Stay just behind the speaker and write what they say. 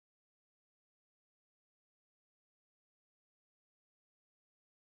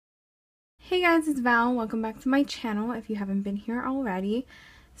Hey guys, it's Val. Welcome back to my channel if you haven't been here already.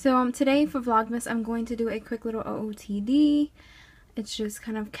 So today for Vlogmas I'm going to do a quick little OOTD. It's just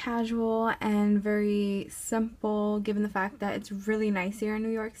kind of casual and very simple given the fact that it's really nice here in New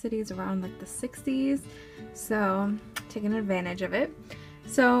York City. It's around like the 60s, so taking advantage of it.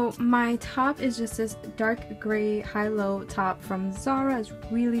 So my top is just this dark gray high-low top from Zara. It's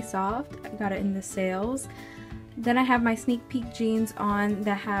really soft. I got it in the sales. Then I have my sneak peek jeans on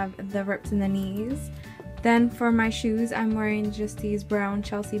that have the rips in the knees. Then for my shoes, I'm wearing just these brown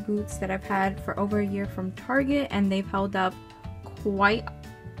Chelsea boots that I've had for over a year from Target, and they've held up quite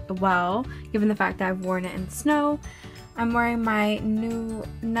well given the fact that I've worn it in snow. I'm wearing my new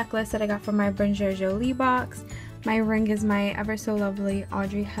necklace that I got from my Bringer Jolie box. My ring is my ever so lovely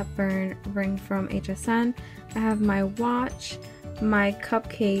Audrey Hepburn ring from HSN. I have my watch, my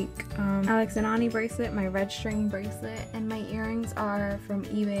cupcake Alemany bracelet, my red string bracelet, and my earrings are from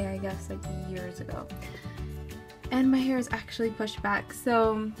eBay, I guess like years ago. And my hair is actually pushed back.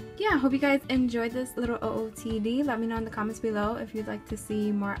 So yeah, hope you guys enjoyed this little OOTD. Let me know in the comments below if you'd like to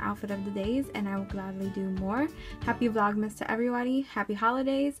see more outfit of the days, and I will gladly do more. Happy Vlogmas to everybody, happy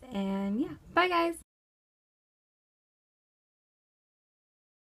holidays, and yeah, bye guys!